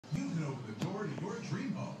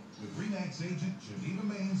with RE/MAX agent Geneva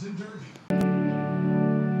Maines in Derby.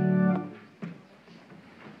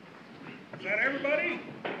 Is that everybody?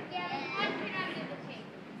 Yeah, I cannot get the cake.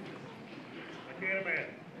 I can't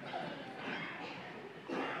imagine.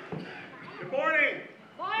 Good morning.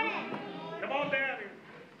 Morning. Come on down here.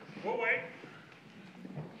 We'll wait.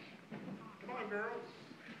 Come on, girls.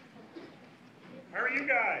 How are you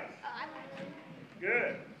guys?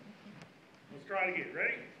 Good. Let's try it again.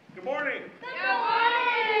 Ready? Good morning. Good morning.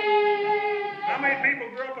 How many people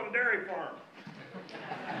grew up on a dairy farm?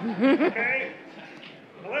 Okay.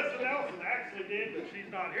 Melissa Nelson actually did, but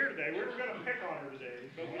she's not here today. We were going to pick on her today,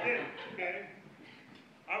 but we didn't. Okay.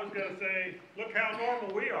 I was going to say, look how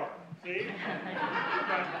normal we are. See?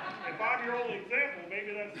 But if I'm your only example,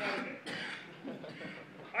 maybe that's not okay.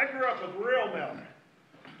 I grew up with real milk.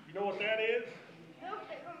 You know what that is? Milk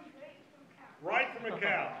that comes straight from cow. Right from a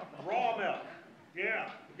cow. Raw milk.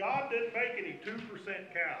 Yeah. God didn't make any 2%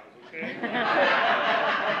 cows, okay?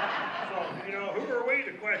 So, you know, who are we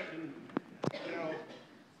to question, you know,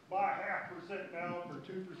 buy 0.5% milk or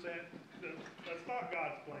 2%? That's not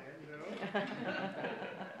God's plan, you know?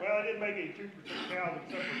 Well, I didn't make any 2% cows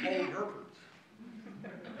except for old Herefords.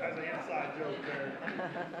 That's an inside joke there.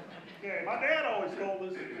 Okay, my dad always told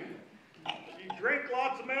us, you drink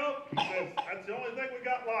lots of milk, he says, that's the only thing we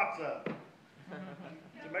got lots of.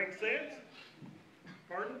 Does it make sense?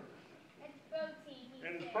 Pardon? It's protein.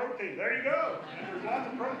 And it's protein. There you go. And there's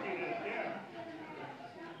lots of protein in it, yeah.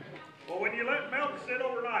 Well, when you let milk sit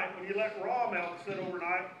overnight, when you let raw milk sit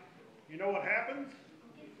overnight, you know what happens?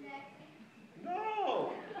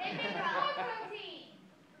 No. It's all protein.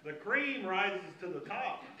 The cream rises to the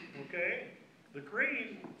top, okay? The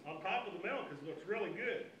cream on top of the milk is what's really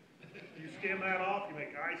good. You skim that off, you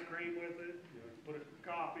make ice cream with it, you put it in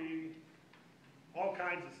coffee, all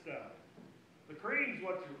kinds of stuff. The cream's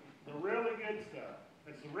what's the really good stuff.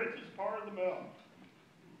 It's the richest part of the milk.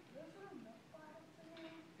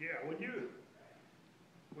 Yeah, when you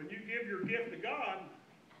give your gift to God,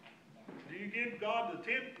 do you give God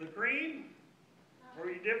the cream? Or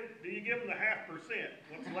do you give him the 0.5%?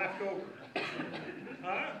 What's left over?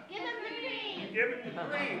 Huh? Give him the cream. You give him the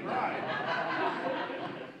cream, right.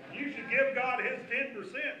 You should give God his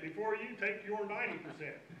 10% before you take your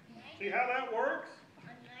 90%. See how that works?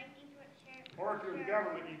 Or if you're the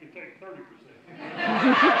government, you can take 30%.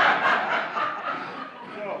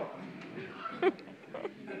 So,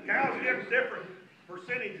 cows give different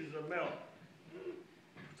percentages of milk.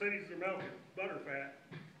 Percentages of milk is butter fat.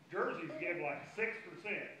 Jerseys give like 6%,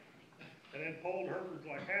 and then polled Herefords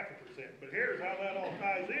like 0.5%. But here's how that all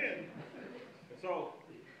ties in. So,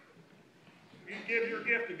 you give your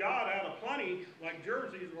gift to God out of plenty, like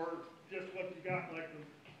jerseys, or just what you got, like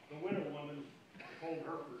the widow woman, polled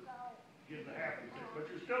Hereford, gives the 0.5%. But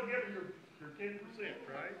you're still giving your 10%,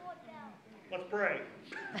 right? Let's pray.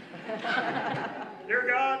 Dear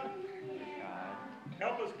God,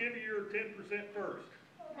 help us give you your 10% first.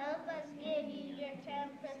 Help us give you your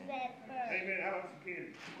 10% first. Amen. How about some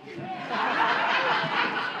candy?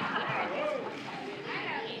 Whoa.